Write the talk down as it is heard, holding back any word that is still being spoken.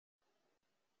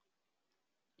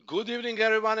Good evening,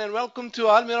 everyone, and welcome to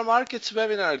Almira Markets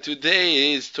webinar.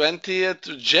 Today is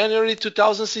 20th January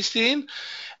 2016,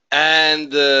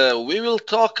 and we will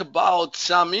talk about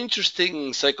some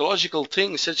interesting psychological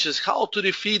things, such as how to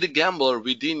defeat the gambler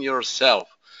within yourself.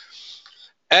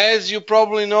 As you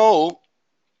probably know,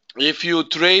 if you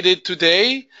traded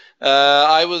today,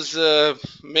 I was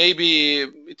maybe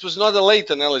it was not a late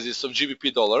analysis of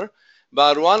GBP dollar,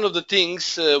 but one of the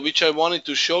things which I wanted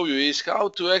to show you is how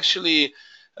to actually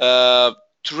uh,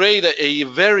 trade a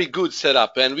very good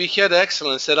setup. And we had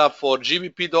excellent setup for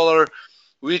GBP dollar,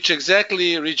 which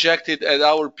exactly rejected at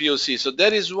our POC. So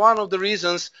that is one of the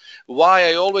reasons why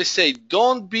I always say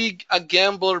don't be a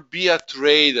gambler, be a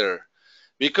trader.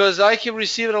 Because I have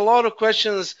received a lot of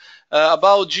questions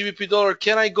about GBP dollar.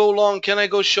 Can I go long? Can I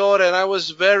go short? And I was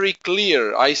very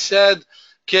clear. I said,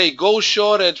 okay, go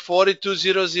short at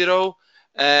 42.00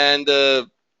 and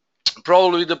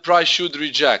probably the price should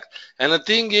reject. And the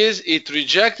thing is, it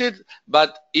rejected,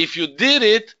 but if you did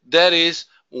it, that is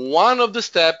one of the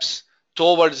steps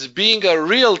towards being a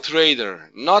real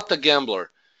trader, not a gambler.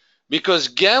 Because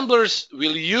gamblers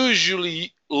will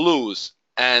usually lose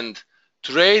and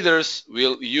traders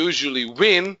will usually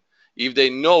win if they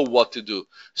know what to do.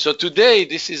 So today,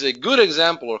 this is a good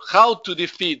example of how to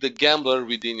defeat the gambler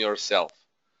within yourself.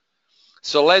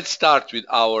 So let's start with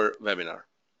our webinar.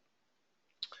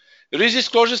 Risk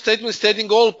disclosure statement stating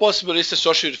all possible risks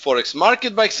associated with Forex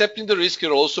market. By accepting the risk,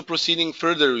 you're also proceeding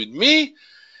further with me.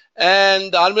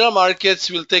 And Almira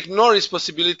Markets will take no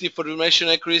responsibility for information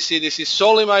accuracy. This is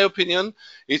solely my opinion.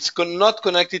 It's not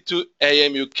connected to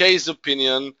AMUK's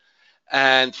opinion.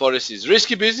 And Forex is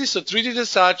risky business, so treat it as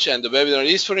such. And the webinar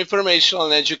is for informational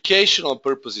and educational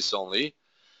purposes only.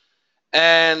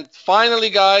 And finally,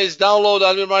 guys, download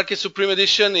Almira Market Supreme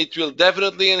Edition. It will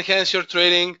definitely enhance your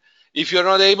trading. If you're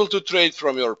not able to trade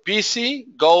from your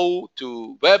PC, go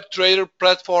to web trader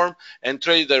platform and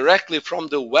trade directly from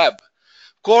the web.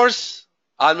 Of course,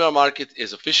 Almira Market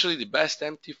is officially the best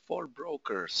MT4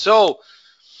 broker. So,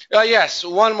 yes,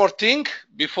 one more thing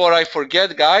before I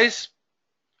forget, guys.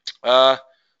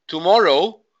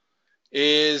 Tomorrow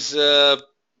is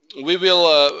we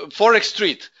will Forex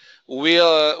Street.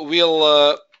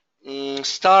 We'll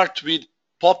start with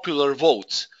popular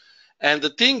votes. And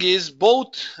the thing is,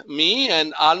 both me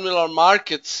and Almira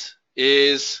Markets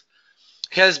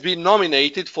has been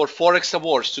nominated for Forex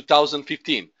Awards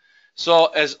 2015. So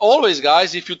as always,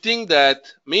 guys, if you think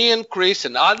that me and Chris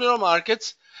and Almira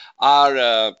Markets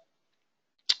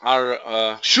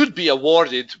should be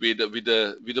awarded with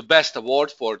the best award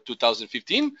for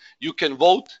 2015, you can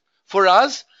vote for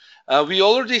us. We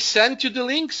already sent you the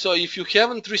link, so if you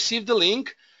haven't received the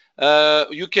link,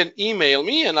 you can email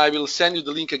me and I will send you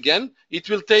the link again. It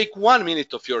will take 1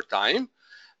 minute of your time.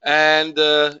 And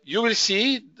you will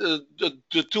see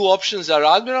the two options are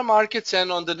Almira Markets,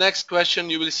 and on the next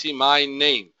question you will see my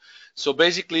name. So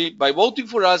basically, by voting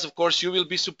for us, of course, you will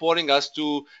be supporting us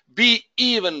to be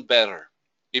even better,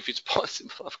 if it's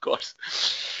possible, of course.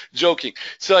 Joking.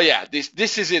 So yeah,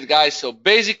 this is it, guys. So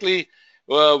basically,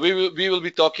 we will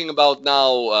be talking about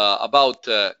now about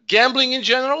gambling in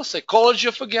general, psychology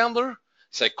of a gambler,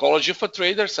 psychology of a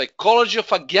trader, psychology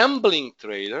of a gambling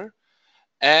trader,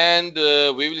 and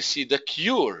we will see the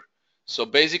cure. So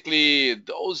basically,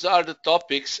 those are the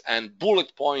topics and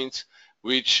bullet points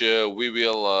which we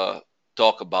will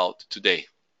talk about today.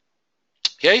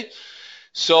 Okay,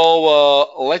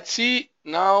 so let's see.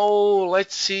 Now,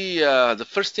 let's see the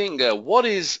first thing. What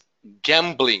is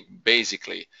gambling,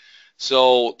 basically?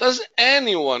 So does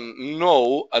anyone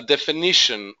know a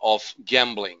definition of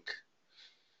gambling?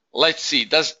 Let's see.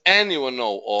 Does anyone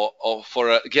know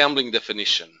for a gambling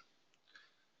definition?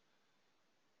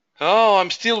 Oh,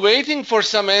 I'm still waiting for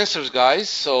some answers, guys.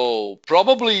 So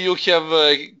probably you have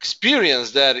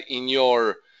experienced that in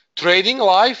your trading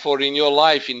life or in your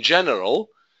life in general.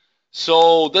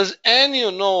 So does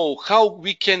anyone know how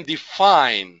we can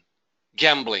define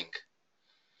gambling?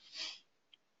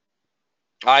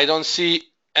 I don't see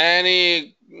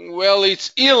any. Well,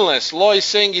 it's illness. Law is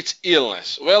saying it's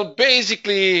illness. Well,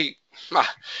 basically,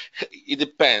 it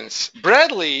depends.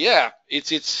 Bradley, yeah,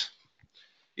 it's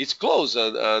close.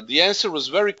 The answer was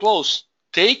very close.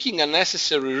 Taking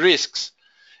unnecessary risks.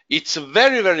 It's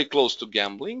very, very close to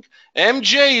gambling.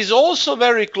 MJ is also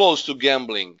very close to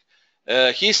gambling.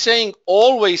 He's saying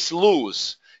always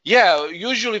lose. Yeah,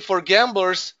 usually for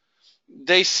gamblers,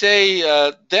 they say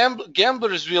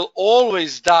gamblers will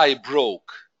always die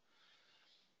broke.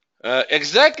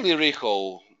 Exactly,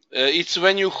 Riho. It's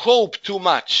when you hope too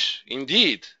much.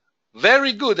 Indeed.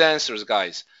 Very good answers,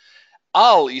 guys.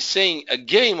 Al is saying a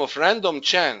game of random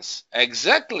chance.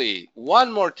 Exactly.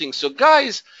 One more thing. So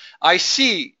guys, I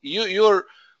see you're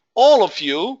all of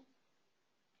you.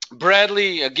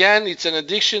 Bradley, again, it's an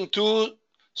addiction too.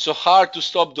 So hard to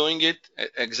stop doing it.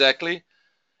 Exactly.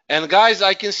 And guys,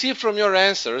 I can see from your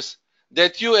answers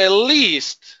that you at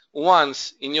least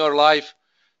once in your life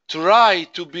try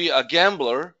to be a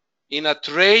gambler in a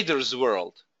trader's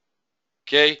world.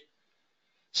 Okay?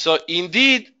 So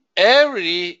indeed,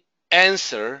 every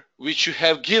answer which you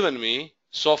have given me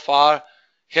so far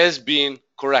has been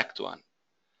correct one.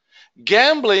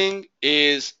 Gambling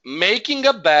is making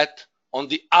a bet on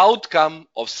the outcome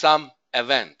of some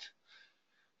event.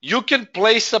 You can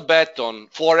place a bet on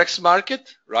Forex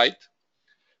market, right?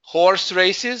 Horse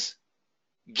races,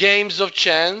 games of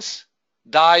chance,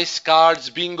 dice, cards,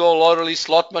 bingo, lottery,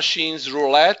 slot machines,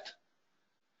 roulette.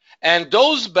 And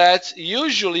those bets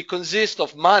usually consist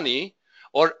of money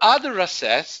or other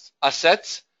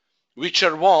assets which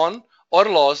are won or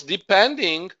lost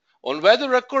depending on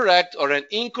whether a correct or an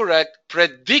incorrect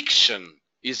prediction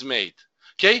is made.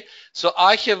 Okay, so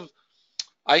I have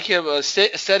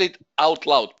said it out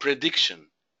loud. Prediction.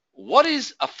 What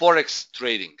is a forex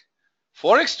trading?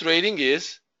 Forex trading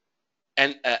is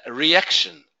a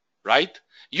reaction, right?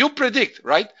 You predict,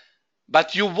 right?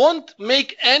 But you won't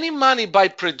make any money by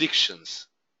predictions,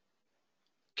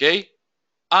 okay?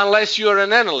 Unless you are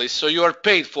an analyst, so you are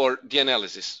paid for the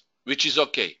analysis, which is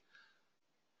okay.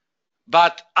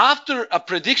 But after a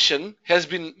prediction has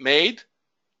been made,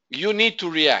 you need to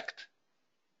react,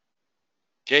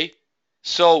 okay?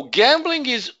 So gambling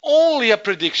is only a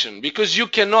prediction because you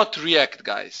cannot react,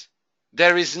 guys.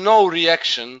 There is no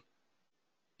reaction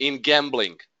in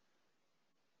gambling.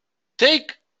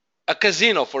 Take a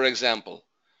casino, for example.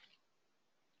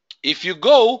 If you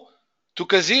go to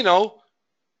casino,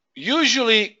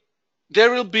 usually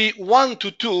there will be 1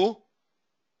 to 2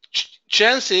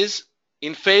 chances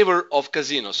in favor of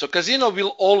casino. So casino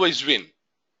will always win,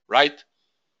 right?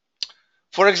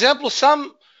 For example,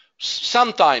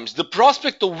 sometimes the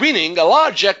prospect of winning a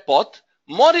large jackpot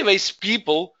motivates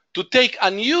people to take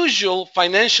unusual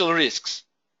financial risks,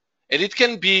 and it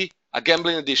can be a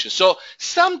gambling addiction. So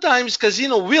sometimes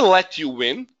casino will let you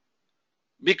win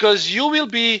because you will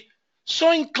be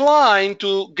so inclined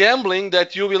to gambling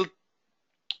that you will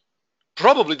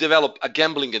probably develop a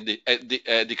gambling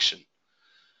addiction.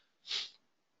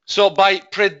 So by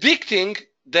predicting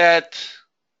that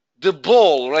the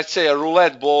ball, let's say a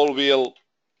roulette ball, will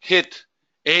hit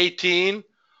 18,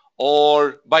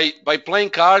 or by playing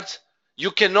cards,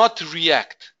 you cannot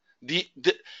react.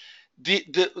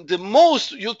 The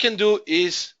most you can do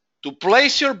is to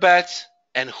place your bets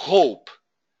and hope,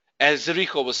 as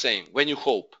Rico was saying, when you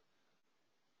hope.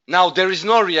 Now there is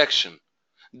no reaction.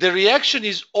 The reaction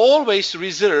is always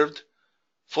reserved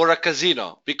for a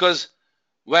casino, because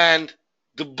when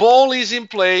the ball is in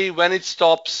play, when it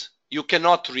stops, you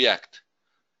cannot react.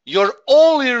 Your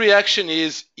only reaction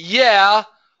is yeah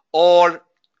or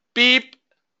beep.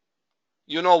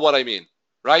 You know what I mean,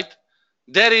 right?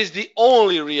 That is the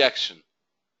only reaction.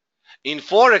 In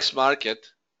Forex market,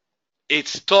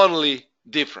 it's totally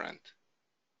different.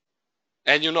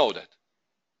 And you know that.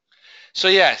 So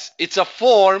yes, it's a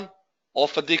form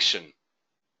of addiction.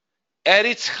 At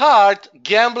its heart,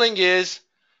 gambling is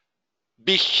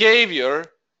behavior,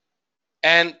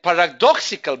 and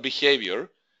paradoxical behavior,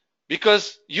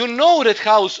 because you know that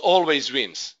house always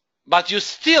wins, but you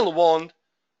still want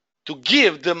to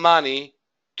give the money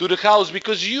to the house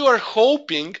because you are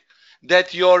hoping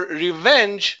that your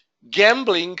revenge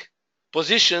gambling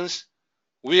positions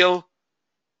will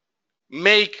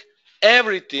make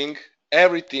everything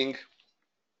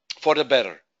for the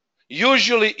better.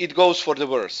 Usually it goes for the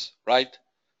worse, right?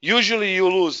 Usually you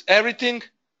lose everything,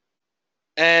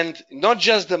 and not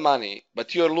just the money,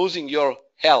 but you're losing your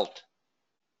health.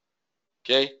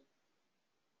 Okay?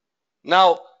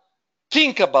 Now,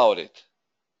 think about it.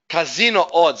 Casino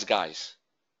odds, guys.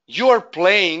 You're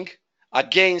playing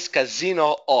against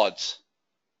casino odds.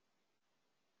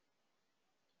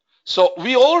 So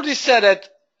we already said that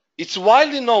it's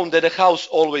widely known that the house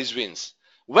always wins.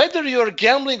 Whether you're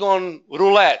gambling on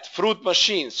roulette, fruit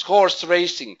machines, horse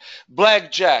racing,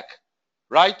 blackjack,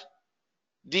 right?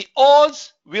 The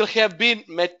odds will have been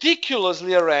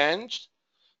meticulously arranged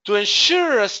to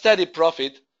ensure a steady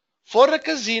profit for the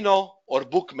casino or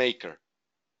bookmaker.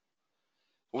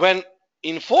 When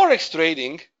in Forex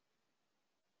trading,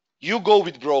 you go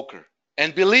with broker.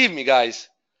 And believe me, guys,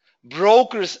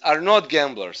 brokers are not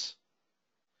gamblers.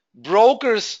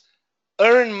 Brokers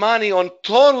earn money on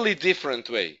totally different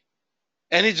way.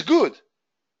 And it's good.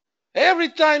 Every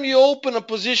time you open a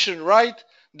position, right,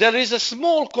 there is a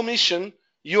small commission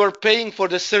you are paying for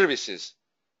the services.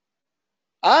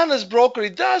 Honest broker,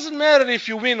 it doesn't matter if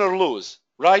you win or lose,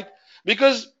 right?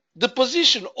 Because the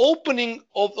position, opening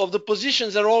of the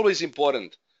positions are always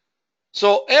important.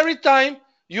 So every time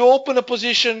you open a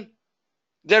position,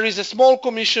 there is a small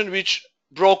commission which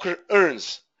broker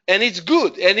earns. And it's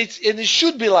good, and it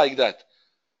should be like that.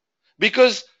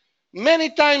 Because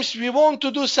many times we want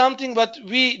to do something, but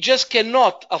we just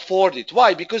cannot afford it.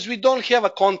 Why? Because we don't have a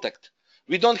contact.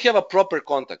 We don't have a proper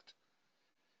contact.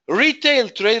 Retail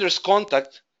traders'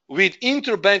 contact with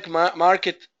interbank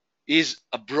market is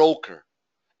a broker.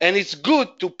 And it's good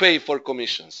to pay for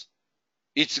commissions.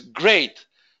 It's great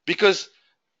because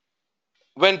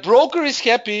when broker is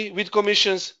happy with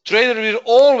commissions, trader will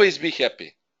always be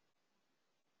happy.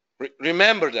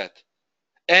 Remember that.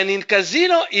 And in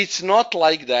casino, it's not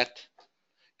like that.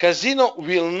 Casino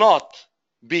will not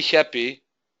be happy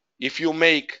if you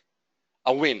make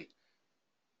a win.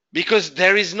 Because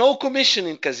there is no commission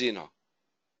in casino.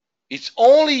 It's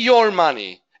only your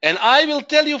money. And I will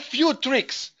tell you a few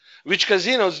tricks which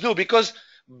casinos do. Because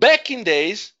back in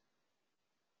days,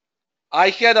 I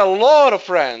had a lot of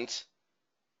friends.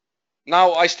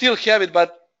 Now I still have it,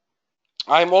 but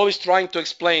I'm always trying to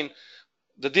explain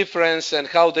the difference and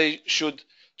how they should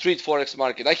treat forex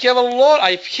market. I've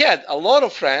had a lot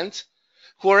of friends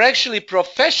who are actually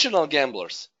professional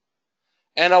gamblers.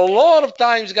 And a lot of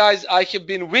times, guys, I have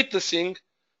been witnessing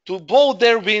to both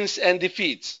their wins and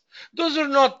defeats. Those are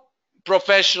not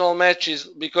professional matches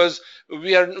because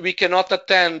we cannot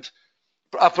attend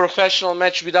a professional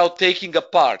match without taking a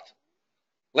part.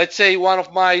 Let's say one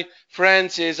of my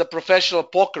friends is a professional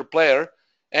poker player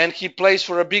and he plays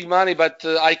for a big money, but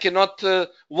I cannot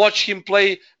watch him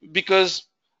play because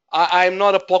I'm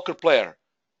not a poker player.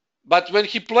 But when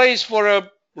he plays for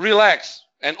a relax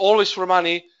and always for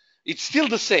money, it's still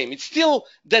the same. It's still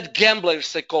that gambler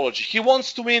psychology. He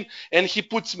wants to win and he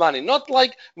puts money. Not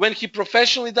like when he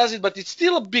professionally does it, but it's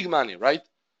still a big money, right?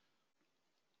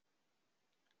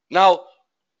 Now,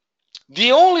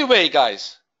 the only way,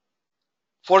 guys,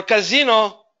 for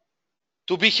casino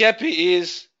to be happy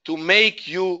is to make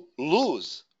you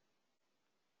lose.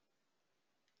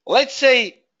 Let's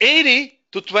say 80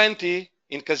 to 20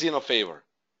 in casino favor.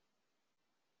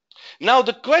 Now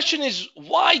the question is,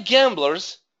 why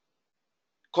gamblers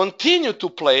continue to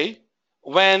play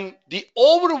when the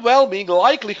overwhelming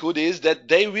likelihood is that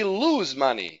they will lose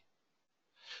money?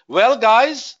 Well,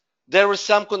 guys, there were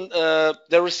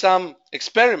some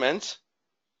experiments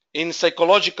in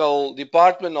psychological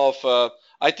department of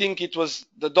I think it was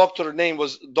the doctor name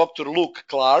was Dr. Luke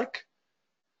Clark.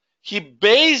 He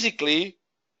basically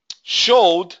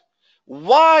showed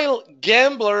while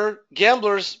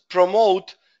gamblers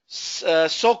promote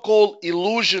so-called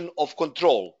illusion of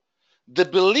control, the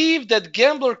belief that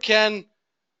gambler can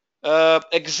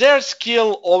exert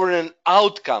skill over an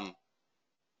outcome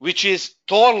which is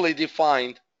totally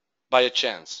defined by a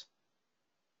chance.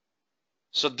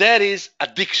 So that is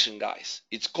addiction, guys.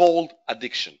 It's called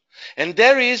addiction. And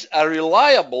there is a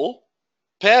reliable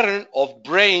pattern of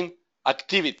brain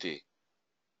activity.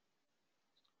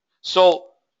 So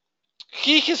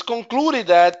he has concluded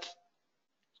that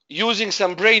using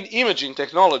some brain imaging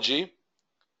technology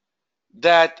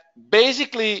that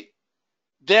basically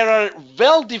there are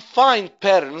well-defined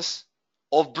patterns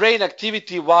of brain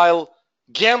activity while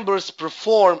gamblers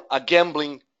perform a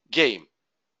gambling game.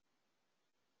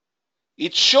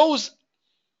 It shows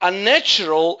a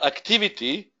natural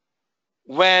activity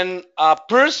when a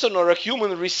person or a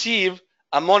human receive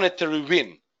a monetary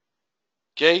win.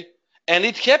 Okay? And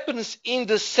it happens in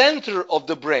the center of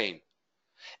the brain.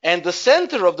 And the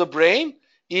center of the brain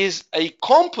is a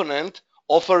component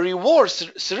of a reward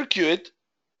circuit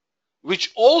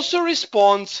which also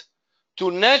responds to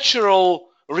natural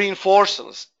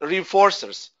reinforcers.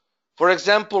 For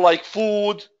example, like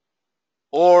food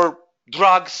or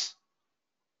drugs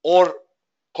or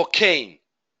cocaine.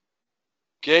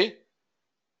 Okay?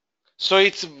 So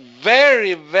it's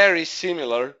very, very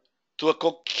similar to a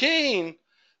cocaine,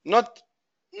 not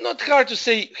hard to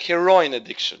say heroin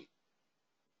addiction.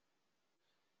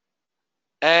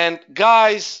 And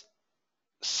guys,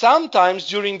 sometimes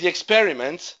during the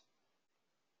experiments,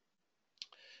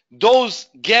 those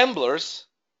gamblers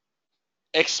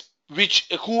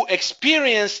who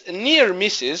experience near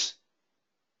misses,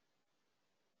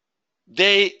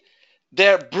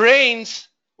 their brains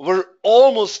were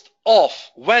almost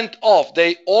went off.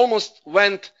 They almost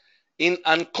went in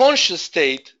unconscious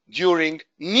state during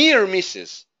near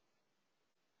misses.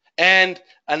 And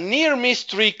a near miss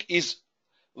trick is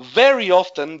very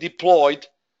often deployed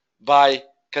by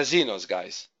casinos,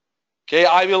 guys. Okay,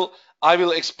 I will I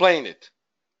will explain it.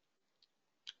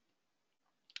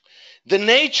 The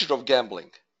nature of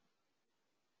gambling.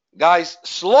 Guys,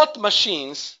 slot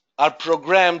machines are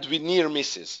programmed with near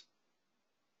misses.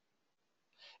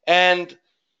 And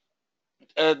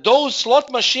those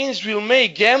slot machines will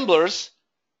make gamblers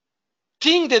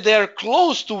think that they are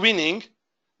close to winning,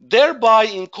 thereby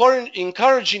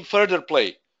encouraging further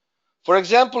play. For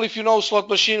example, if you know slot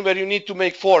machine where you need to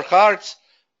make 4 cards,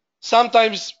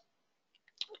 sometimes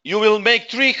you will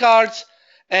make 3 cards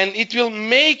and it will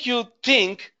make you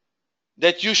think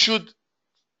that you should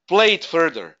play it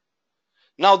further.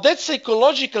 Now that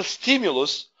psychological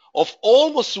stimulus of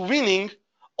almost winning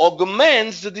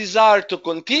augments the desire to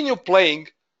continue playing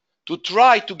to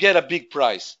try to get a big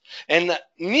prize. And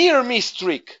near miss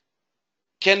trick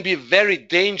can be very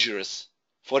dangerous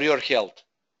for your health,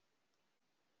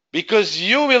 because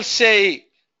you will say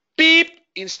beep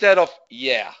instead of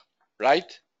yeah,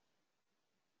 right?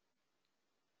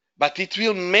 But it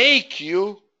will make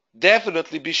you,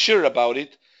 definitely be sure about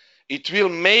it, it will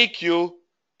make you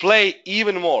play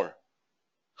even more,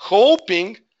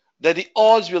 hoping that the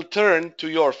odds will turn to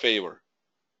your favor.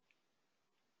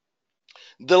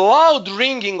 The loud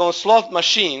ringing on slot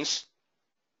machines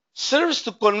serves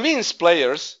to convince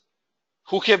players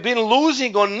who have been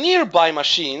losing on nearby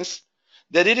machines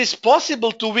that it is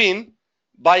possible to win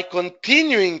by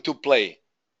continuing to play.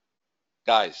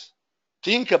 Guys,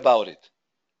 think about it.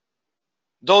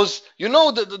 Those, you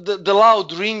know, the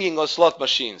loud ringing of slot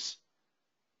machines.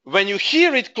 When you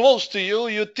hear it close to you,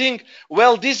 you think,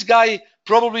 well, this guy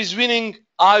probably is winning,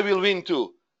 I will win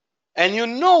too. And you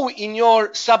know in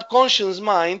your subconscious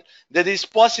mind that it's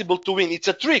possible to win. It's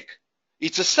a trick.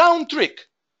 It's a sound trick.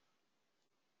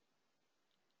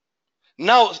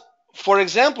 Now, for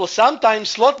example, sometimes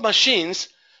slot machines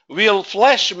will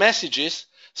flash messages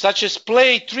such as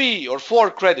play 3 or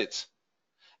 4 credits.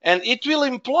 And it will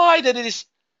imply that it is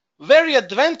very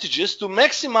advantageous to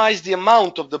maximize the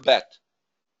amount of the bet.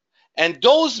 And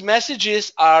those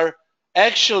messages are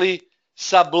actually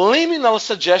subliminal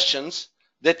suggestions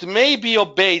that may be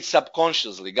obeyed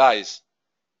subconsciously, guys.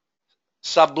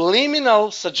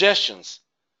 Subliminal suggestions.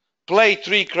 Play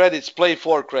 3 credits, play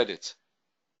 4 credits.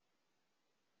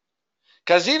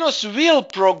 Casinos will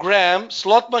program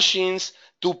slot machines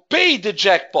to pay the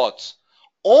jackpots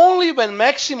only when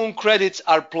maximum credits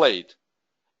are played,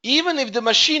 even if the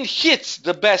machine hits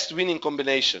the best winning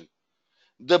combination.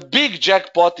 The big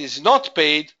jackpot is not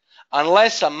paid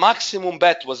unless a maximum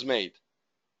bet was made.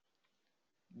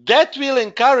 That will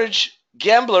encourage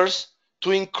gamblers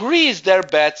to increase their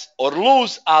bets or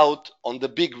lose out on the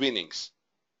big winnings.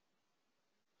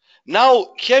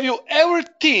 Now, have you ever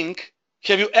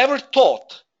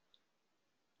thought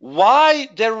why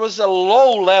there was a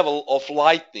low level of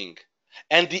lighting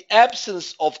and the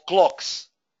absence of clocks?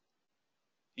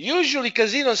 Usually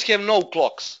casinos have no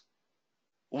clocks.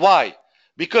 Why?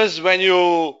 Because when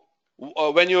you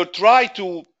are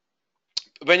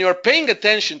paying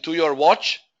attention to your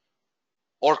watch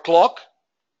or clock,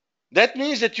 that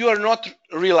means that you are not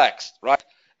relaxed, right?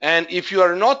 And if you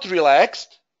are not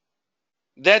relaxed,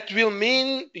 that will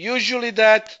mean usually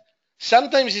that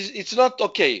sometimes it's not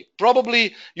okay.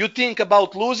 Probably you think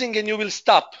about losing and you will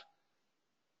stop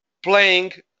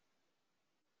playing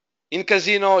in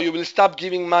casino, you will stop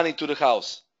giving money to the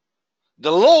house.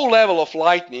 The low level of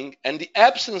lighting and the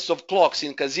absence of clocks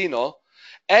in casino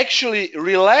actually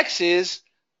relaxes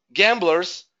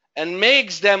gamblers and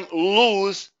makes them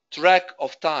lose track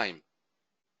of time.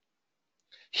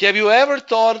 Have you ever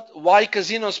thought why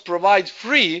casinos provide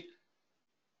free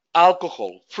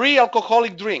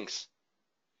alcoholic drinks?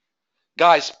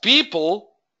 Guys,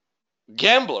 people,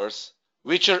 gamblers,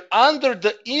 which are under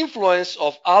the influence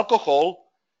of alcohol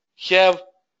have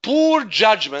poor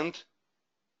judgment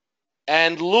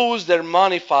and lose their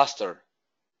money faster.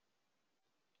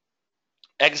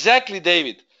 Exactly,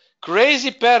 David.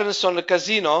 Crazy parents on the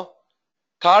casino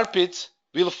carpets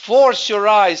will force your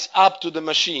eyes up to the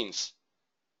machines.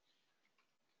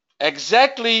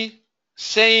 Exactly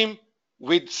same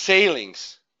with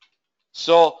sailings.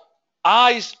 So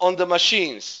eyes on the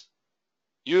machines.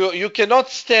 You cannot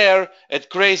stare at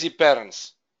crazy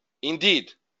parents.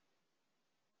 Indeed.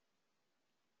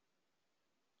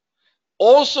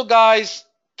 Also, guys,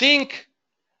 think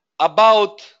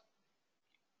about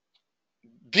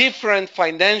different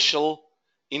financial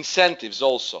incentives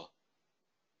also.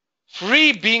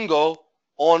 Free bingo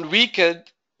on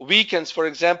weekends, for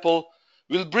example,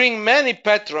 will bring many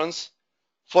patrons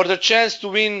for the chance to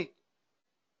win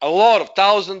a lot of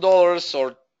 $1,000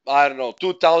 or I don't know,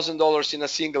 $2,000 in a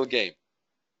single game.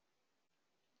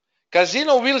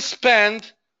 Casino will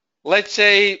spend, let's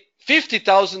say,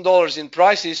 $50,000 in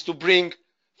prizes to bring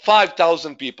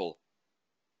 5,000 people.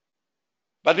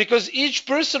 But because each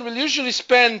person will usually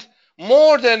spend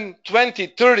more than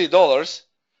 $20, $30,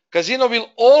 casino will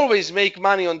always make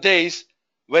money on days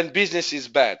when business is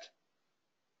bad.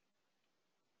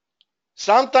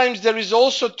 Sometimes there is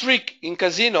also a trick in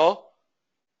casino,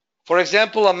 for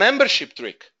example, a membership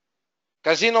trick.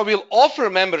 Casino will offer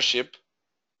membership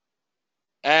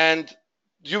and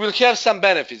you will have some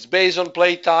benefits based on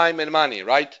play time and money,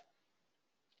 right?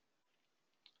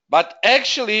 But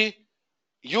actually,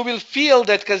 you will feel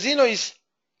that casino is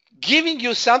giving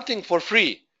you something for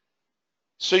free.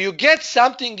 So you get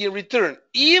something in return,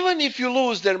 even if you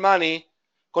lose their money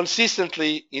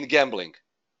consistently in gambling.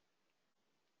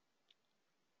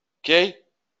 Okay?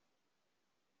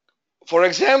 For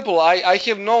example, I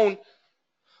have known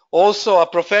also a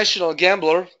professional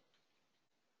gambler.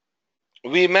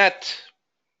 We met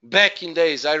back in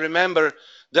days. I remember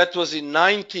that was in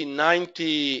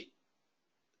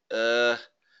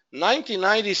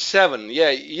 1997.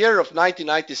 Yeah, year of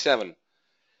 1997.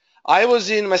 I was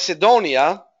in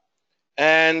Macedonia,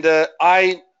 and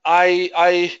I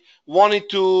wanted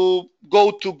to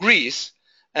go to Greece,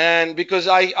 and because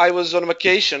I was on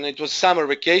vacation, it was summer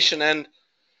vacation, and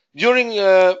during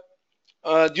the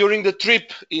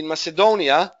trip in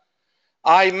Macedonia,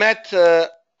 I met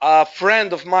a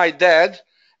friend of my dad,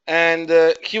 and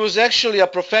he was actually a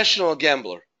professional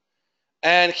gambler,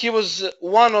 and he was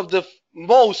one of the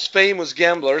most famous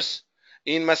gamblers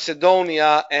in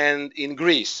Macedonia and in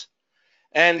Greece.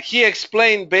 And he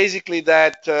explained basically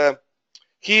that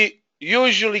he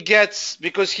usually gets,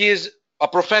 because he is a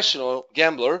professional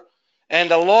gambler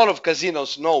and a lot of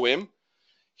casinos know him,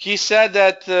 he said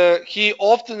that he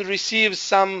often receives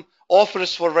some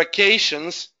offers for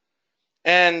vacations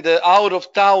and out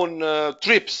of town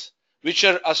trips which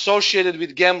are associated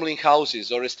with gambling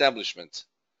houses or establishments.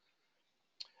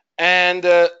 And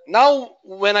now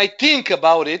when I think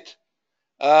about it,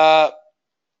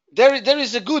 there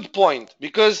is a good point,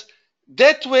 because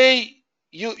that way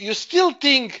you still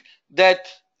think that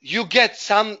you get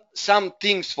some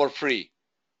things for free.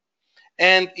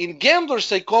 And in gambler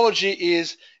psychology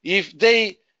is if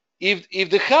the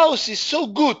house is so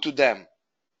good to them,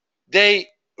 they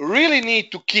really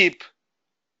need to keep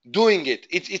doing it.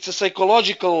 It's a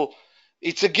psychological,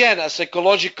 it's again a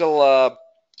psychological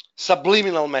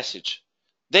subliminal message.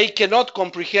 They cannot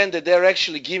comprehend that they're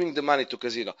actually giving the money to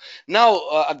casino. Now,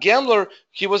 a gambler,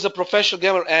 he was a professional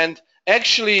gambler, and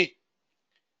actually,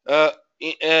 at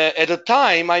the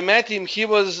time I met him, he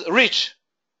was rich,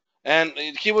 and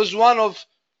he was one of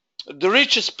the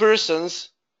richest persons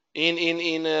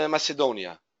in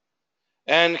Macedonia.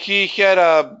 And he had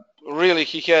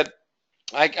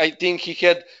I think he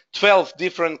had 12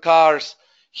 different cars.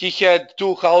 He had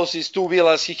 2 houses, 2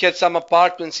 villas. He had some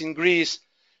apartments in Greece.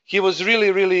 He was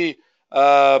really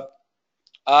a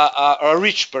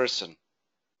rich person.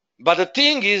 But the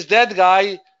thing is, that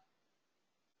guy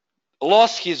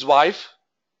lost his wife.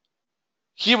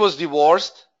 He was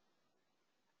divorced.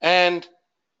 And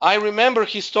I remember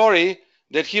his story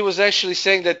that he was actually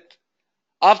saying that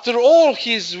after all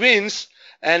his wins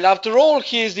and after all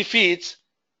his defeats,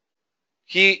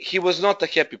 he was not a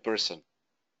happy person.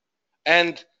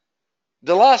 And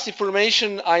the last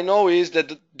information I know is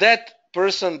that that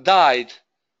person died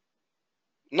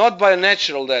not by a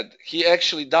natural death. He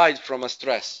actually died from a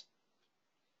stress.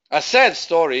 A sad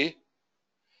story.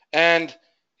 And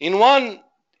in one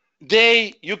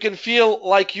day you can feel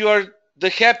like you are the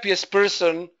happiest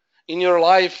person in your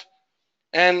life,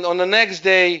 and on the next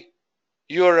day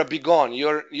you're be gone.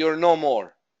 You're no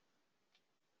more.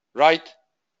 Right?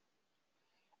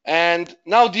 And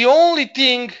now the only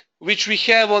thing which we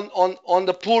have on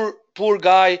the poor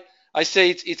guy, I say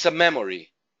it's a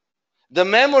memory. The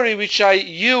memory which I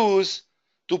use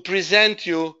to present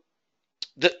you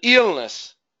the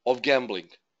illness of gambling.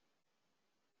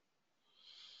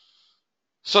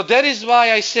 So that is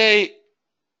why I say,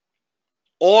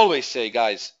 always say,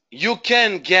 guys, you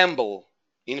can gamble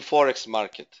in Forex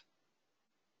market,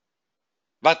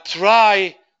 but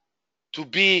try to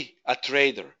be a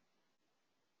trader.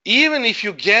 Even if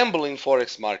you gamble in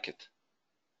Forex market,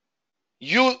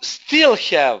 you still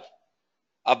have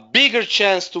a bigger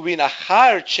chance to win, a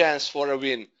higher chance for a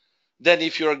win than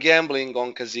if you're gambling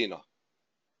on casino.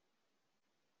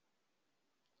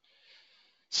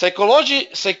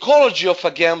 Psychology of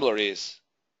a gambler is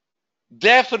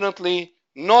definitely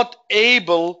not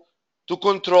able to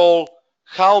control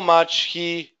how much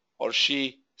he or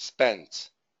she spends.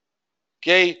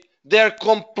 Okay? They're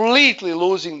completely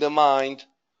losing the mind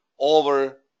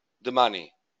over the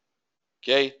money.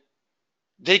 Okay?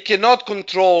 They cannot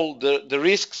control the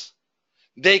risks.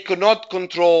 They cannot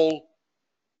control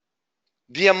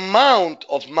the amount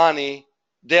of money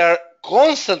they are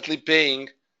constantly paying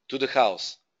to the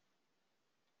house.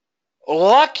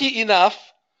 Lucky enough,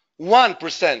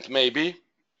 1% maybe,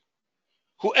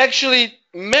 who actually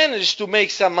managed to make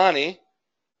some money,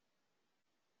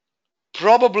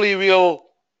 probably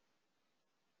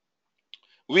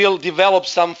will develop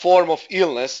some form of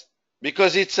illness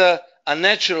because it's a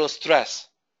natural stress.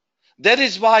 That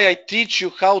is why I teach you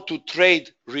how to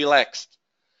trade relaxed.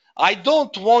 I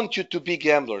don't want you to be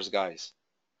gamblers, guys.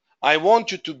 I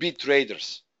want you to be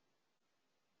traders.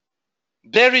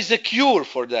 There is a cure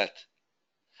for that.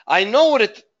 I know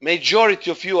that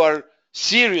majority of you are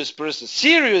serious persons,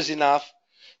 serious enough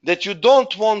that you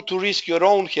don't want to risk your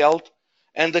own health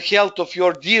and the health of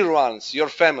your dear ones, your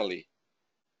family.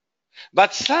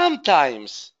 But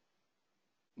sometimes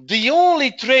the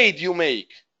only trade you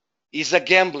make is a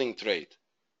gambling trade.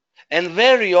 And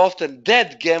very often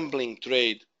that gambling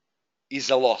trade is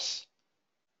a loss.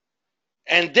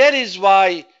 And that is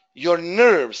why your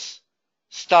nerves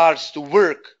starts to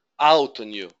work out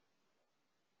on you.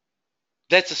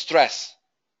 That's a stress.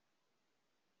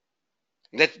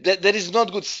 That is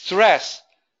not good. Stress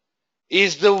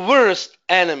is the worst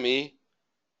enemy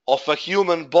of a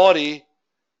human body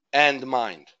and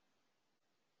mind.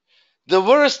 The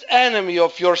worst enemy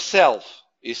of yourself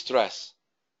is stress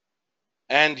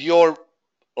and your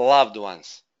loved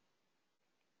ones.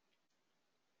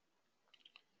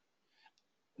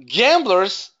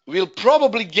 Gamblers will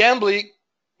probably gamble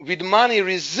with money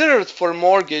reserved for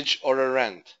mortgage or a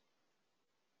rent.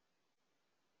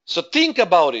 So think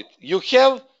about it. You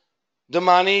have the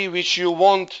money which you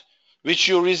want, which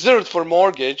you reserved for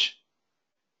mortgage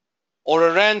or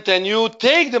a rent, and you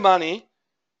take the money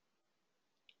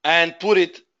and put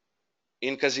it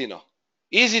in casino.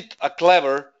 Is it a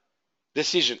clever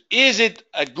decision? Is it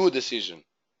a good decision?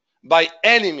 By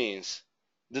any means,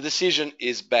 the decision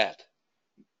is bad.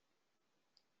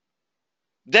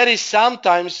 That is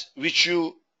sometimes which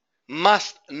you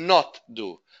must not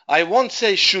do. I won't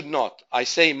say should not. I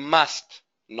say must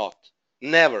not.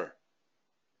 Never.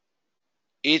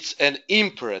 It's an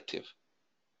imperative.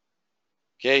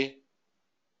 Okay?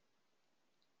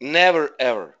 Never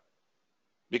ever.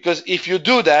 Because if you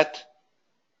do that,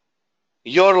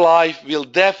 your life will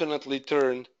definitely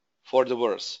turn for the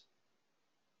worse.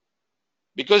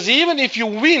 Because even if you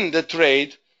win the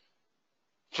trade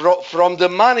from the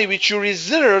money which you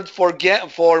reserved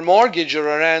for mortgage or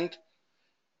rent,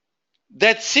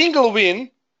 that single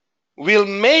win will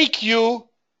make you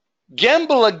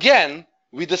gamble again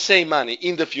with the same money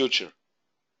in the future.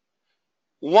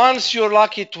 Once you're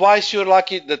lucky, twice you're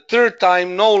lucky, the third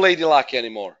time, no lady luck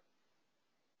anymore.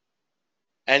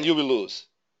 And you will lose.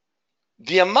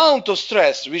 The amount of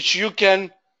stress which you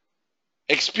can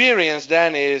experience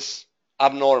then is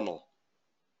abnormal.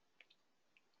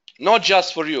 Not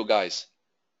just for you guys,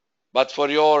 but for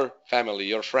your family,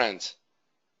 your friends.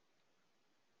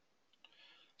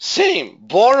 Same,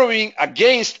 borrowing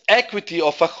against equity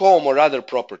of a home or other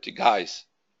property, guys.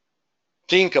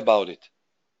 Think about it.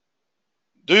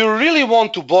 Do you really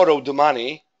want to borrow the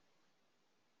money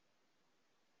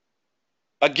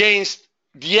against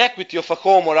the equity of a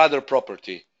home or other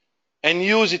property and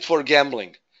use it for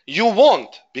gambling? You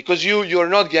won't, because you're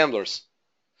not gamblers.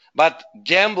 But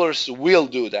gamblers will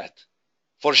do that,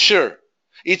 for sure.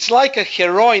 It's like a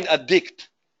heroin addict.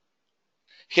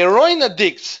 Heroin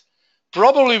addicts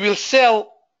probably will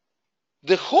sell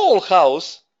the whole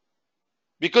house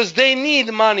because they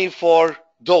need money for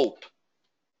dope.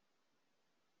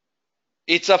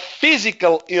 It's a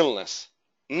physical illness,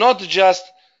 not just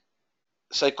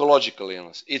psychological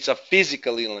illness. It's a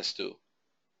physical illness too.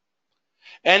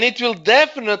 And it will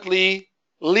definitely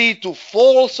lead to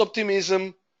false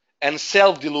optimism and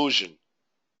self-delusion.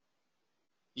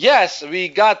 Yes, we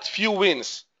got few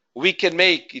wins. We can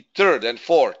make it third and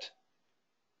fourth.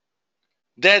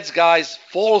 That's, guys,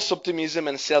 false optimism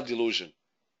and self-delusion.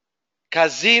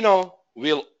 Casino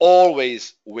will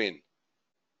always win.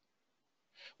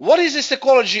 What is the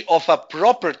psychology of a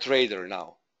proper trader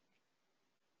now?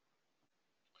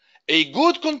 A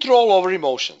good control over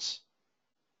emotions.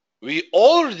 We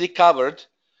already covered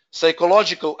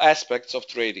psychological aspects of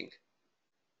trading,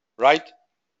 right?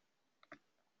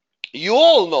 You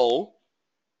all know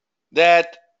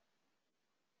that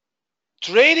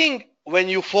trading when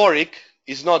euphoric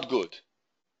is not good.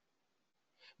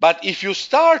 But if you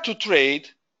start to trade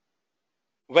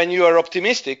when you are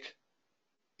optimistic,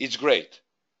 it's great.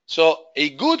 So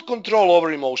a good control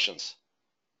over emotions,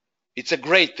 it's a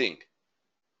great thing.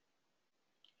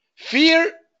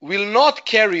 Fear will not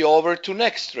carry over to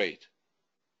next trade.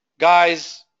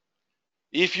 Guys,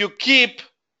 if you keep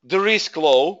the risk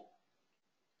low,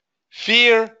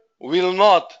 fear will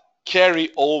not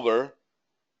carry over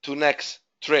to next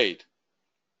trade.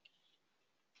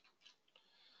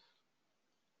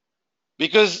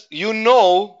 Because you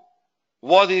know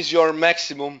what is your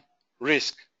maximum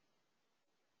risk.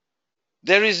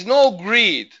 There is no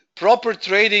greed. Proper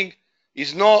trading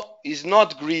is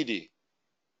not greedy.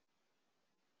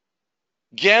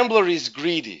 Gambler is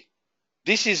greedy.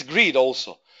 This is greed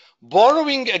also.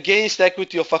 Borrowing against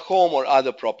equity of a home or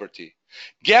other property.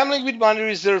 Gambling with money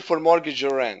reserved for mortgage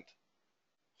or rent.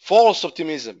 False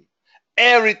optimism.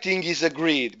 Everything is a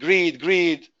greed.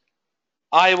 Greed.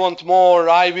 I want more.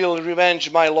 I will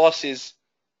revenge my losses.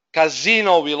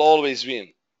 Casino will always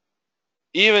win.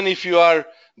 Even if you are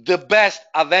the best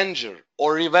avenger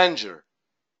or revenger,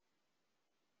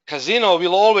 casino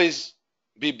will always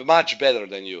be much better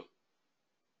than you.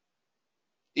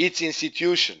 It's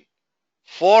institution.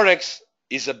 Forex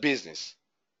is a business.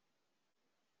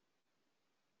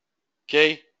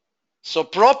 Okay? So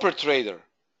proper trader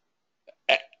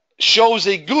shows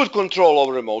a good control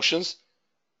over emotions.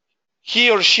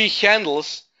 He or she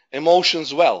handles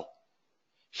emotions well.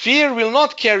 Fear will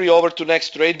not carry over to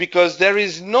next trade because there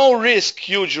is no risk,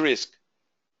 huge risk.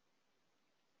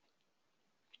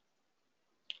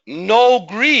 No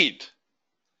greed.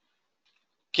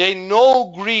 Okay,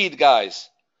 no greed, guys.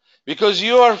 Because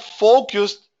you are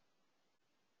focused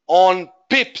on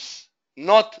pips,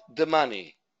 not the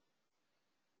money.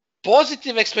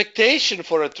 Positive expectation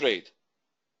for a trade.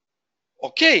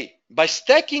 Okay, by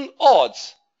stacking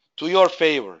odds to your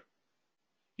favor,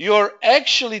 you're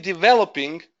actually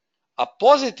developing a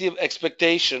positive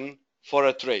expectation for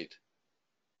a trade.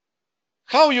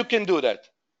 How you can do that?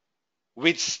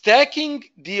 With stacking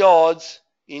the odds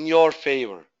in your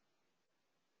favor.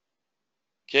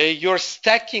 Okay, you're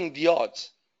stacking the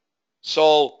odds.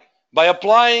 So by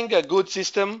applying a good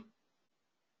system,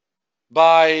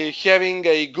 by having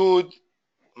a good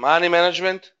money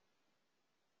management,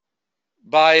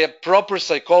 by a proper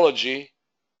psychology,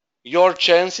 your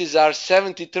chances are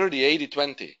 70-30,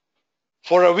 80-20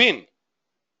 for a win.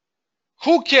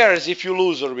 Who cares if you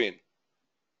lose or win?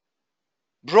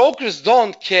 Brokers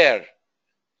don't care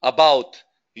about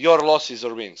your losses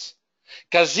or wins.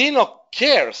 Casino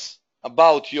cares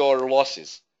about your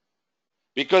losses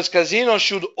because casino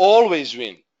should always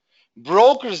win.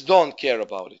 Brokers don't care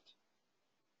about it.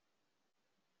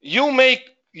 You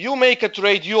make a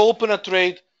trade, you open a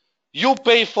trade, you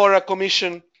pay for a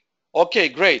commission. Okay,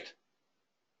 great.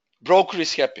 Broker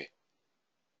is happy.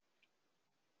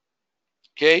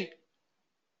 Okay?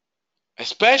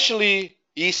 Especially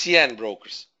ECN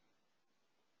brokers.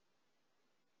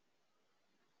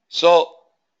 So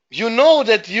you know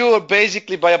that you are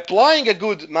basically, by applying a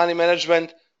good money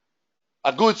management,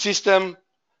 a good system,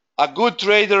 a good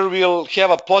trader will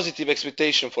have a positive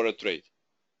expectation for a trade.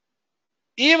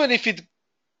 Even if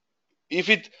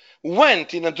it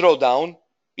went in a drawdown,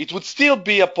 it would still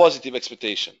be a positive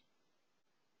expectation.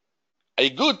 A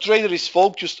good trader is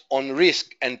focused on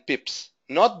risk and pips,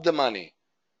 not the money.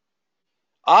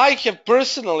 I have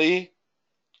personally,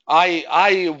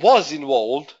 I was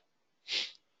involved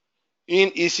in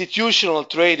institutional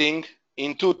trading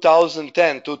in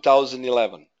 2010,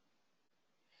 2011.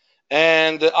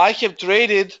 And I have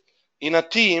traded in a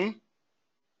team.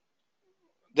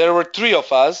 There were 3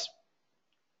 of us,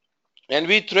 and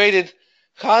we traded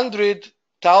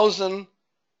 100,000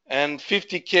 and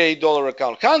 $50K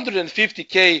account,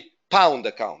 150K pound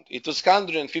account. It was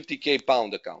 150K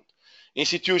pound account,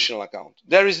 institutional account.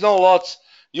 There is no lots.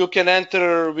 You can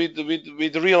enter with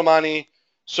real money.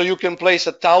 So you can place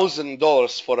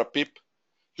 $1,000 for a pip.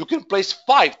 You can place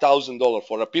 $5,000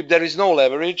 for a pip. There is no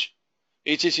leverage.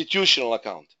 It's institutional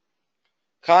account.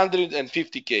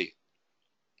 150K.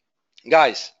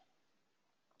 Guys,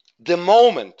 the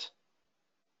moment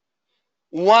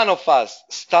one of us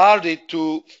started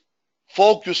to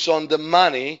focus on the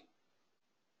money,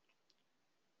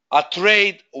 a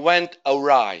trade went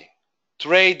awry.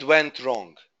 Trade went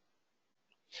wrong.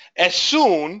 As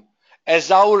soon as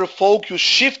our focus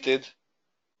shifted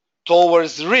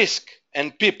towards risk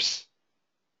and pips,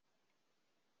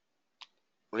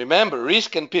 remember,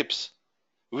 risk and pips,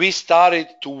 we started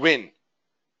to win.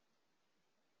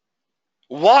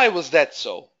 Why was that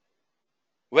so?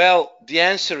 Well, the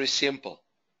answer is simple.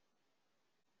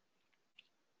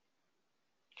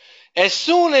 As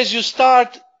soon as you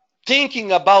start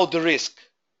thinking about the risk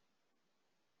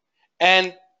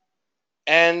and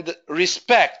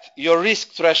respect your risk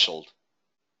threshold,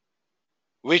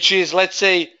 which is, let's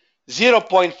say,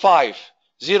 0.5,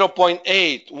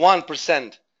 0.8,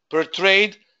 1% per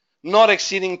trade, not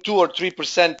exceeding 2 or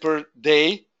 3% per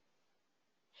day,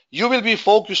 you will be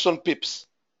focused on pips.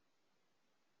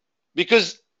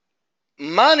 Because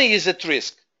money is at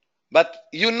risk, but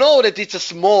you know that it's a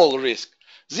small risk.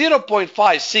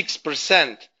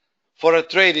 0.56% for a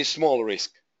trade is small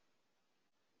risk.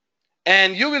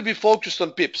 And you will be focused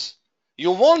on pips.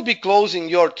 You won't be closing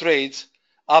your trades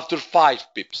after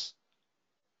 5 pips.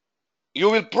 You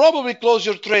will probably close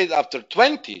your trade after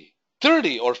 20,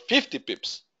 30, or 50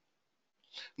 pips.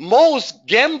 Most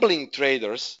gambling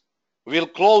traders will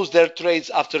close their trades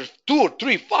after 2 or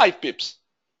 3, 5 pips.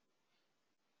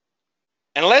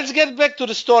 And let's get back to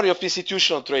the story of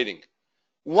institutional trading.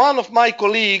 One of my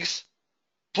colleagues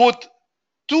put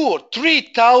 2,000 or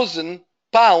 3,000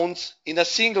 pounds in a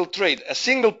single trade. A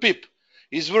single pip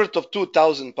is worth of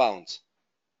 2,000 pounds.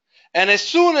 And as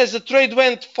soon as the trade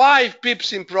went 5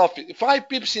 pips in profit, 5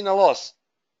 pips in a loss,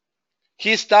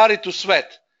 he started to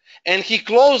sweat. And he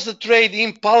closed the trade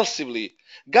impulsively.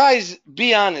 Guys,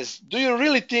 be honest. Do you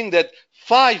really think that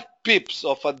 5 pips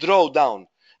of a drawdown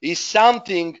is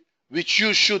something which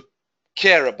you should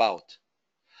care about?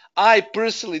 I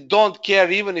personally don't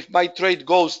care even if my trade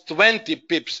goes 20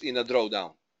 pips in a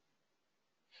drawdown.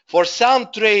 For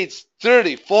some trades,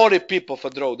 30, 40 pip of a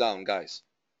drawdown, guys.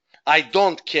 I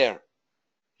don't care.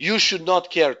 You should not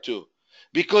care too,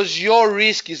 because your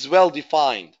risk is well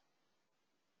defined.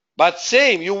 But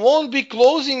same, you won't be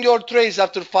closing your trades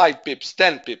after 5 pips,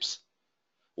 10 pips.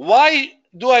 Why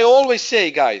do I always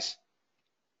say, guys,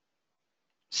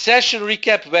 session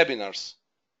recap webinars?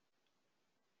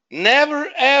 Never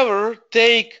ever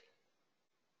take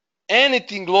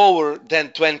anything lower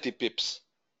than 20 pips.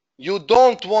 You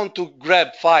don't want to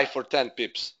grab 5 or 10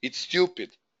 pips. It's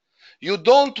stupid. You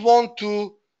don't want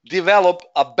to develop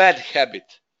a bad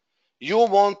habit. You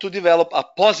want to develop a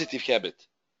positive habit.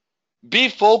 Be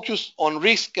focused on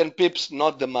risk and pips,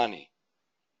 not the money.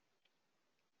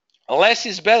 Less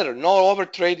is better, no over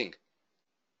trading.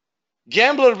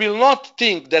 Gambler will not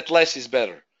think that less is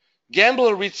better.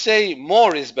 Gambler will say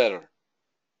more is better.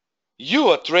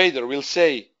 You, a trader, will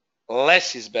say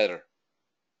less is better.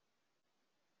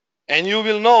 And you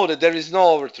will know that there is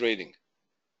no over trading.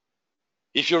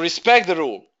 If you respect the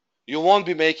rule, you won't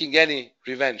be making any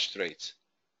revenge trades.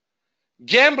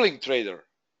 Gambling trader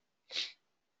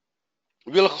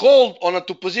will hold on a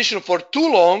position for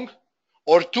too long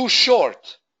or too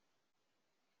short.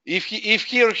 If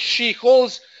he or she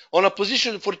holds on a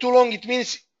position for too long, it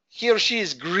means he or she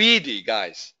is greedy,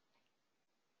 guys.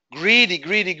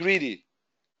 Greedy.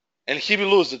 And he will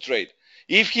lose the trade.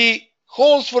 If he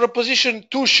holds for a position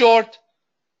too short,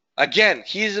 again,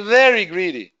 he is very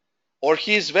greedy or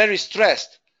he is very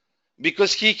stressed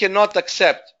because he cannot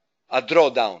accept a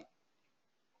drawdown.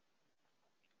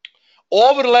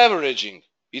 Over leveraging,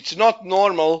 it's not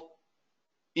normal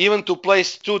even to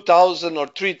place 2,000 or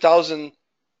 3,000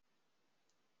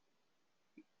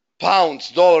 pounds,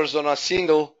 dollars on a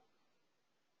single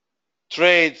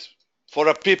trade for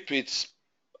a pip.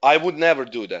 I would never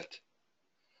do that.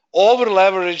 Over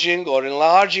leveraging or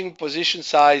enlarging position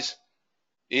size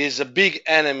is a big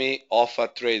enemy of a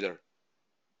trader.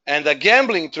 And a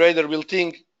gambling trader will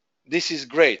think this is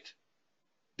great.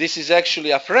 This is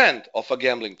actually a friend of a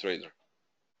gambling trader.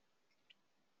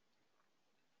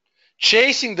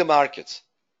 Chasing the markets.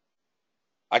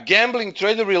 A gambling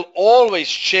trader will always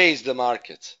chase the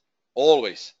markets.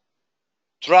 Always.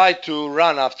 Try to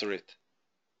run after it.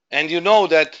 And you know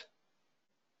that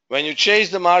when you chase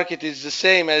the market, it's the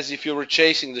same as if you were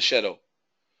chasing the shadow.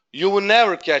 You will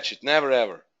never catch it, never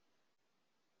ever.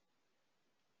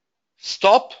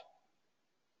 Stop,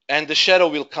 and the shadow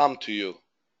will come to you.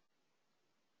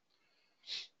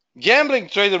 Gambling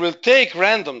trader will take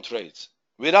random trades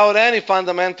without any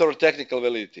fundamental or technical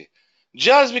validity.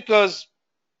 Just because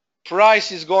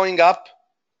price is going up,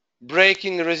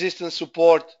 breaking resistance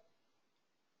support,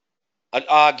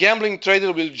 a gambling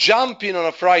trader will jump in on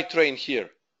a freight train here.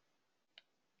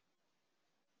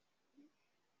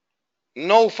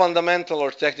 No fundamental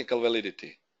or technical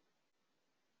validity.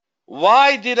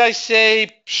 Why did I say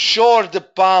short the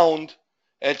pound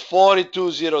at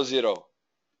 42.00?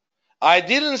 I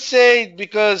didn't say it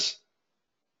because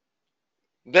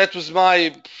that was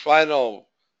my, I don't know,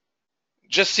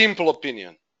 just simple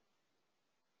opinion.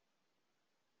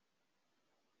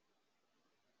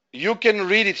 You can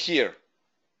read it here.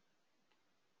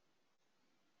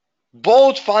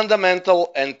 Both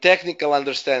fundamental and technical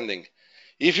understanding.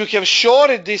 If you have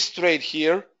shorted this trade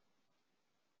here,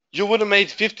 you would have made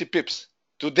 50 pips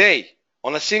today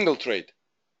on a single trade.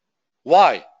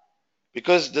 Why?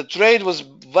 Because the trade was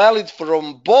valid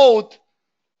from both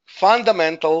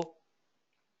fundamental,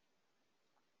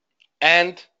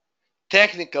 and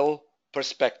technical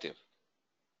perspective,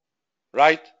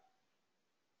 right?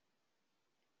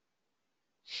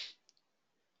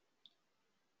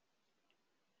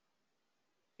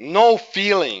 No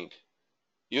feeling.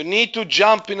 You need to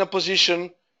jump in a position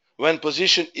when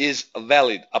position is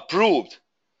valid, approved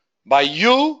by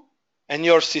you and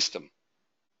your system,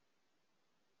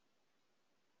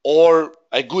 or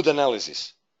a good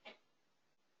analysis.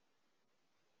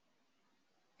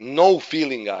 No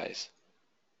feeling, guys.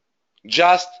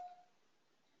 Just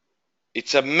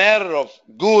it's a matter of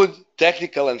good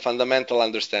technical and fundamental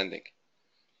understanding.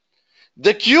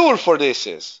 The cure for this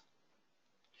is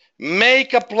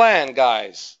make a plan,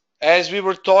 guys. As we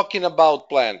were talking about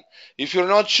plan. If you're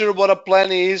not sure what a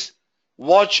plan is,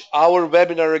 watch our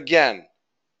webinar again.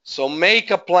 So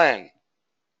make a plan.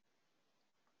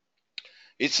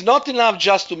 It's not enough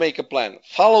just to make a plan.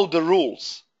 Follow the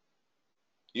rules.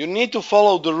 You need to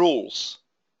follow the rules.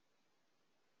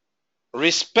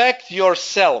 Respect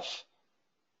yourself.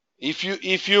 If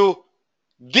you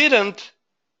didn't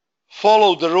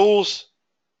follow the rules,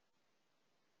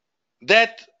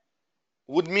 that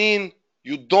would mean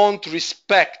you don't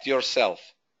respect yourself.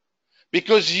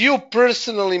 Because you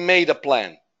personally made a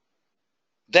plan.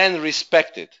 Then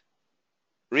respect it.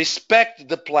 Respect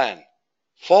the plan.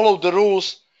 Follow the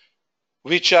rules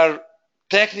which are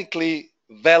technically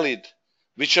valid,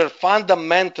 which are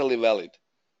fundamentally valid.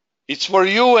 It's for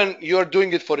you and you're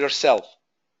doing it for yourself.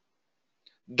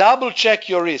 Double check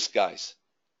your risk, guys.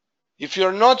 If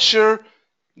you're not sure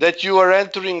that you are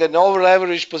entering an over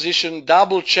leveraged position,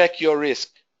 double check your risk.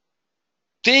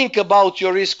 Think about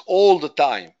your risk all the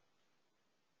time.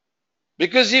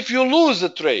 Because if you lose a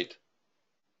trade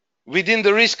within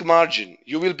the risk margin,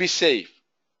 you will be safe.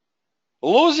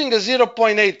 Losing a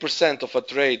 0.8% of a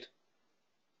trade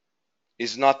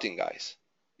is nothing, guys.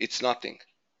 It's nothing.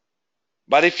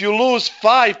 But if you lose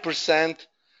 5%,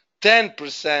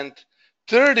 10%,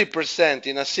 30%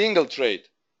 in a single trade,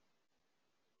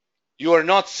 you are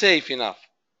not safe enough.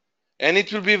 And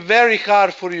it will be very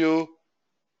hard for you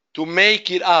to make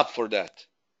it up for that.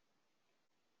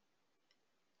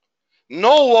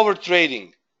 No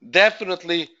overtrading.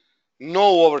 Definitely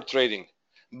no overtrading.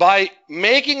 By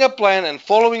making a plan and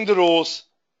following the rules,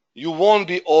 you won't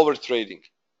be overtrading.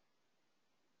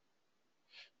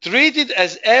 Treat it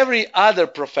as every other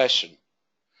profession.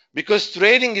 Because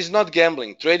trading is not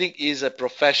gambling. Trading is a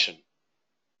profession.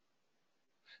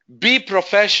 Be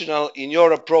professional in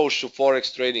your approach to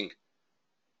Forex trading.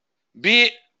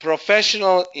 Be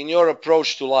professional in your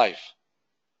approach to life.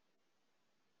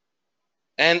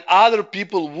 And other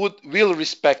people will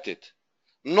respect it.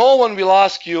 No one will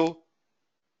ask you,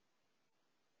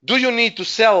 do you need to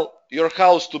sell your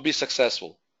house to be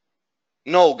successful?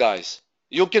 No, guys.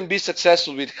 You can be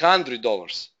successful with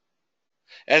 $100.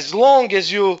 As long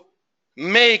as you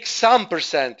make some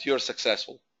percent, you're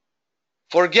successful.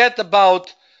 Forget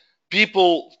about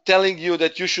people telling you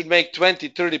that you should make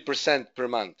 20-30% per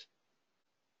month.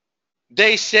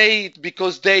 They say it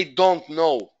because they don't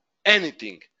know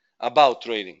anything about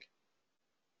trading.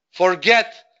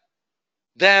 Forget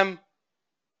them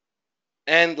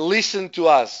and listen to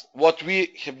us, what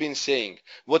we have been saying,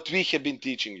 what we have been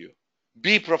teaching you.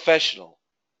 Be professional.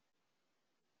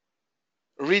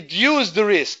 Reduce the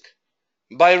risk.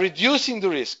 By reducing the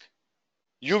risk,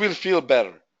 you will feel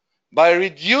better. By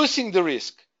reducing the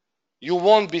risk, you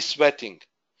won't be sweating.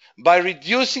 By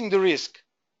reducing the risk,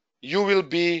 you will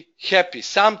be happy.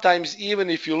 Sometimes even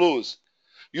if you lose,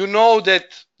 you know that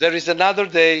there is another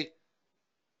day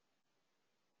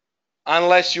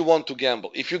unless you want to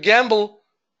gamble. If you gamble,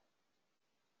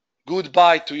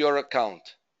 goodbye to your account.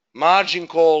 Margin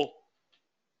call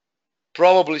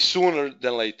probably sooner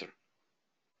than later.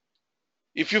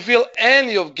 If you feel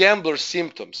any of gambler's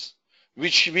symptoms,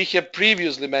 which we have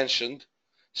previously mentioned,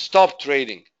 stop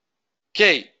trading.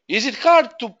 Okay, is it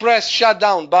hard to press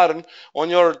shutdown button on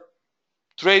your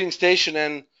trading station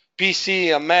and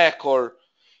PC, a Mac or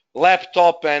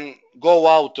laptop and go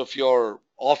out of your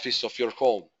office, of your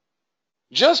home?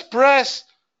 Just press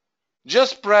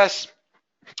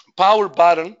power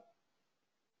button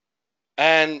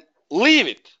and leave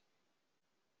it.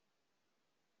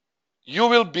 You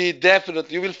will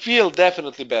feel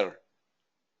definitely better.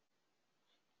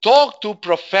 Talk to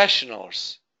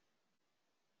professionals.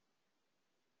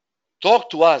 Talk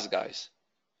to us, guys.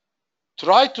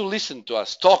 Try to listen to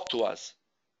us. Talk to us.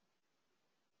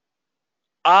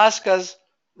 Ask us,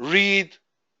 read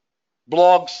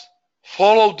blogs,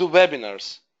 follow the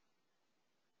webinars.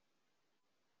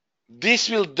 This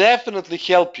will definitely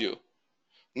help you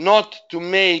not to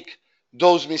make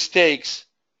those mistakes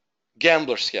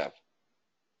gamblers have.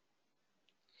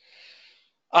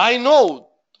 I know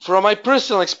from my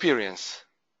personal experience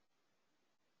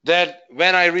that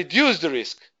when I reduce the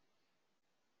risk,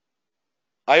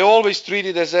 I always treat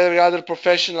it as every other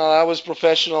professional. I was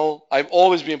professional. I've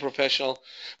always been professional.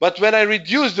 But when I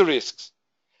reduce the risks,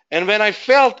 and when I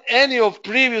felt any of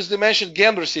previously mentioned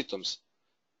gambler symptoms,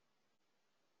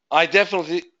 I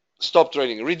definitely stopped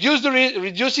trading.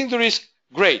 Reducing the risk,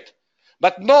 great.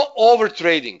 But no over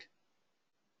trading.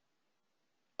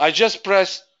 I just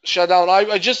press shut down.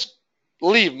 I just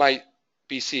leave my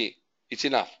PC. It's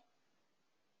enough.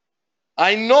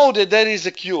 I know that there is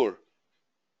a cure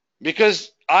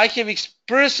because I have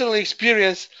personally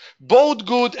experienced both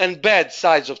good and bad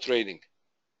sides of trading.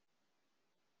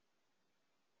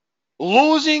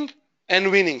 Losing and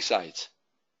winning sides.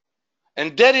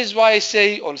 And that is why I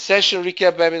say on session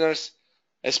recap webinars,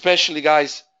 especially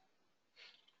guys,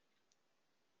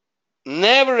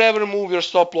 never ever move your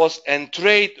stop loss and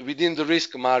trade within the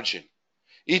risk margin.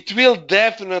 It will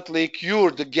definitely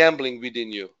cure the gambling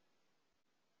within you.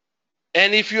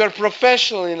 And if you are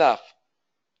professional enough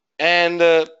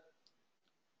and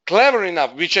clever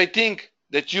enough, which I think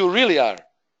that you really are,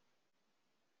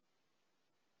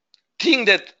 think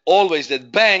that always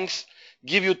that banks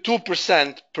give you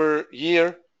 2% per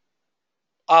year,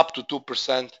 up to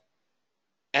 2%,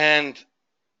 and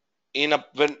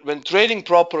when trading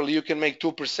properly, you can make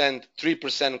 2%,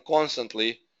 3%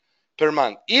 constantly per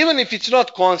month. Even if it's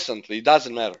not constantly, it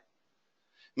doesn't matter.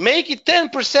 Make it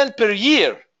 10% per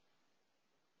year.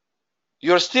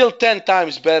 You're still 10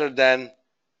 times better than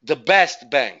the best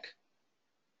bank.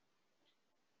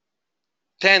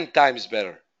 10 times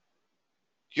better.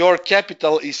 Your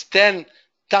capital is 10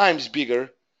 times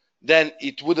bigger than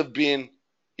it would have been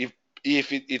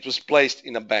if it was placed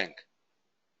in a bank.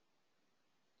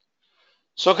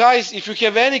 So guys, if you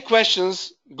have any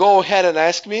questions, go ahead and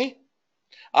ask me.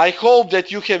 I hope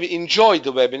that you have enjoyed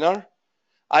the webinar.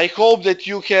 I hope that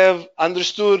you have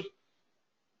understood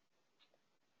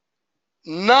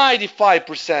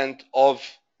 95% of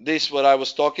this what I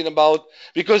was talking about,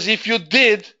 because if you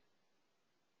did,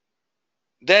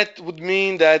 that would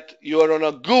mean that you are on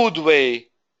a good way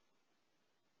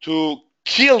to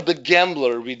kill the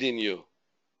gambler within you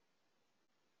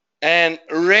and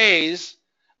raise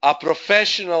a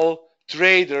professional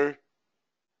trader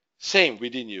same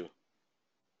within you.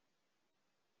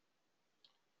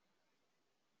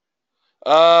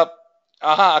 A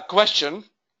question.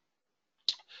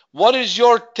 What is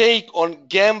your take on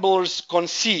gambler's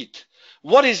conceit?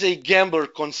 What is a gambler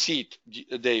conceit,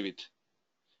 David?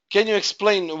 Can you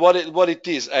explain what it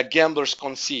is, a gambler's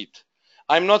conceit?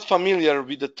 I'm not familiar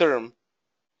with the term.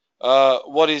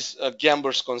 What is a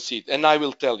gambler's conceit? And I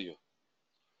will tell you.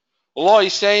 Loy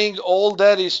is saying all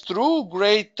that is true.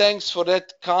 Great, thanks for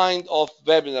that kind of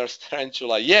webinars,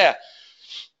 Tarantula. Yeah,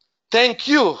 thank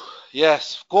you.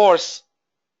 Yes, of course.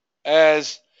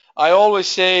 As I always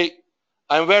say,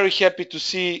 I'm very happy to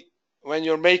see when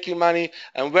you're making money.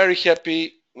 I'm very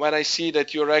happy when I see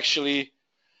that you're actually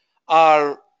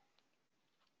are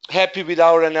happy with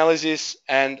our analysis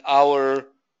and our,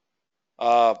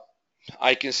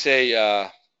 I can say,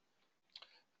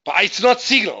 it's not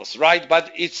signals, right?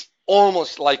 But it's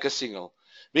almost like a signal,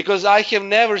 because I have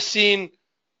never seen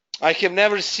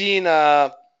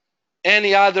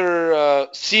any other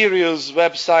serious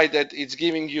website that it's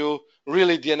giving you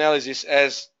really the analysis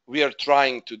as we are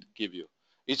trying to give you.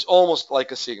 It's almost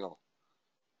like a signal.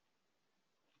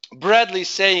 Bradley is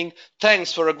saying,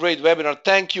 thanks for a great webinar.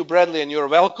 Thank you, Bradley, and you're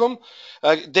welcome.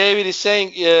 David is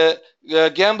saying,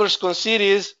 gamblers' conceit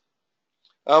is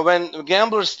when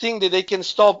gamblers think that they can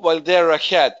stop while they're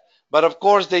ahead, but of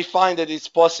course they find that it's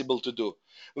possible to do.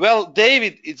 Well,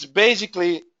 David, it's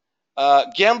basically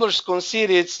gamblers' conceit.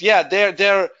 It's, yeah,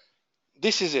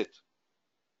 this is it.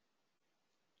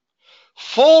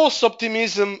 False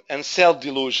optimism and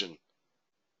self-delusion.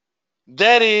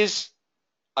 That is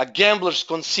a gambler's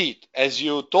conceit. As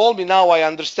you told me, now I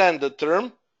understand the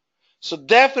term. So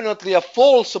definitely a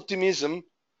false optimism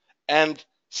and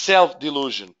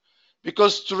self-delusion.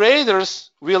 Because traders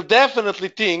will definitely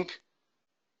think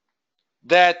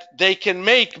that they can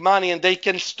make money and they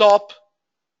can stop,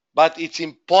 but it's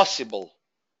impossible.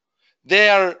 They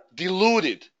are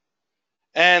deluded.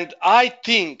 And I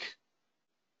think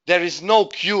there is no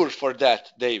cure for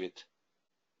that, David.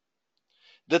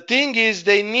 The thing is,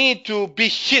 they need to be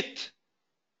hit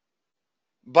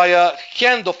by a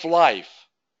hand of life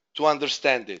to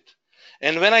understand it.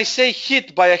 And when I say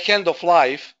hit by a hand of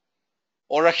life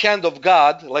or a hand of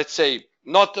God, let's say,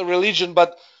 not a religion,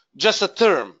 but just a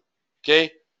term,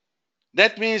 okay?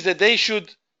 That means that they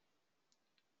should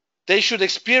they should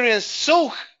experience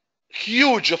so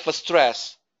huge of a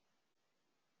stress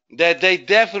that they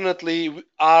definitely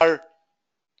are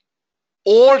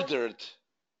ordered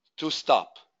to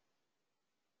stop.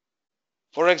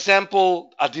 For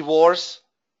example, a divorce,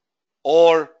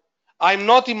 or I'm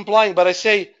not implying, but I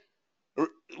say,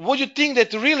 would you think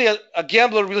that really a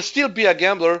gambler will still be a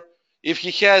gambler if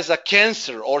he has a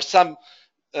cancer or some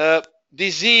uh,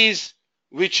 disease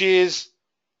which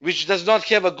does not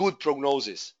have a good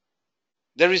prognosis?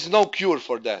 There is no cure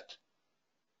for that.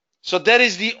 So that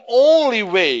is the only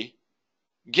way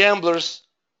gamblers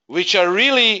which are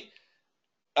really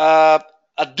uh,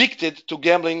 addicted to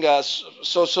gambling,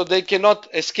 so they cannot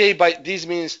escape by these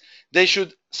means. They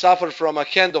should suffer from a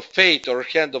hand of fate or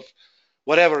hand of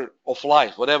whatever of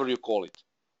life, whatever you call it.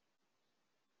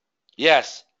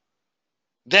 Yes,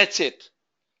 that's it.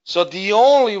 So the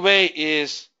only way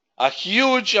is a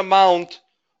huge amount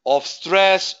of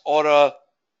stress or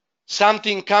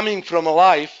something coming from a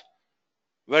life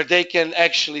where they can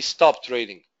actually stop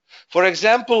trading. For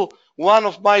example, one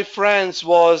of my friends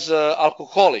was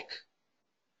alcoholic,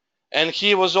 and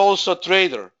he was also a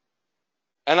trader.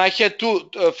 And I had two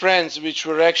friends which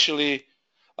were actually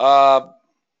uh,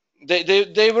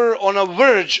 they were on a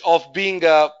verge of being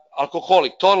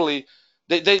alcoholic totally.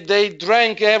 They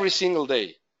drank every single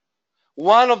day.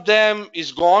 One of them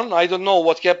is gone. I don't know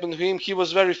what happened to him. He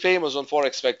was very famous on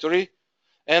Forex Factory,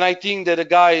 and I think that the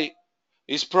guy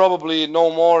is probably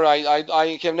no more. I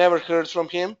have never heard from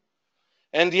him.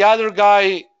 And the other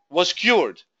guy was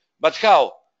cured. But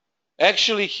how?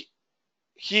 Actually,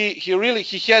 he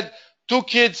had two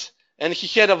kids, and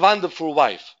he had a wonderful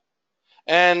wife.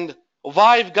 And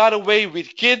wife got away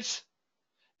with kids,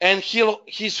 and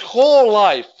his whole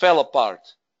life fell apart.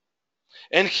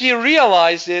 And he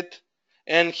realized it,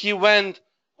 and he went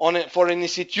for an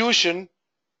institution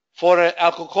for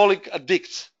alcoholic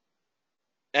addicts,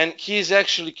 and he is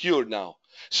actually cured now.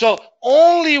 So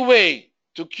only way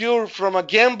to cure from a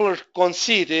gambler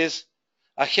conceit is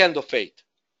a hand of fate.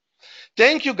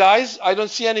 Thank you, guys. I don't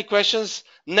see any questions.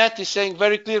 Net is saying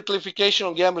very clear clarification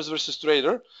on gamblers versus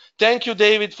trader. Thank you,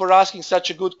 David, for asking such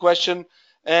a good question,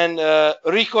 and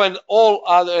Rico and all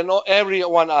other and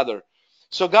everyone other.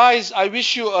 So, guys, I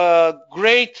wish you a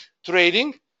great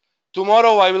trading.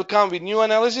 Tomorrow I will come with new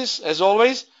analysis, as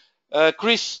always.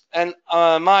 Chris and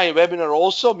my webinar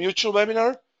also, mutual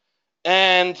webinar,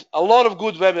 and a lot of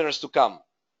good webinars to come.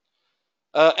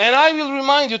 And I will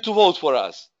remind you to vote for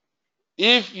us.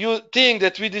 If you think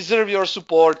that we deserve your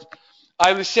support,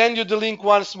 I will send you the link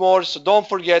once more, so don't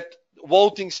forget,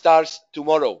 voting starts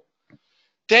tomorrow.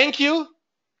 Thank you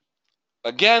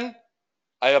again.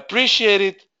 I appreciate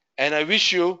it, and I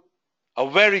wish you a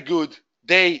very good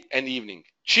day and evening.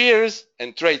 Cheers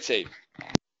and trade safe.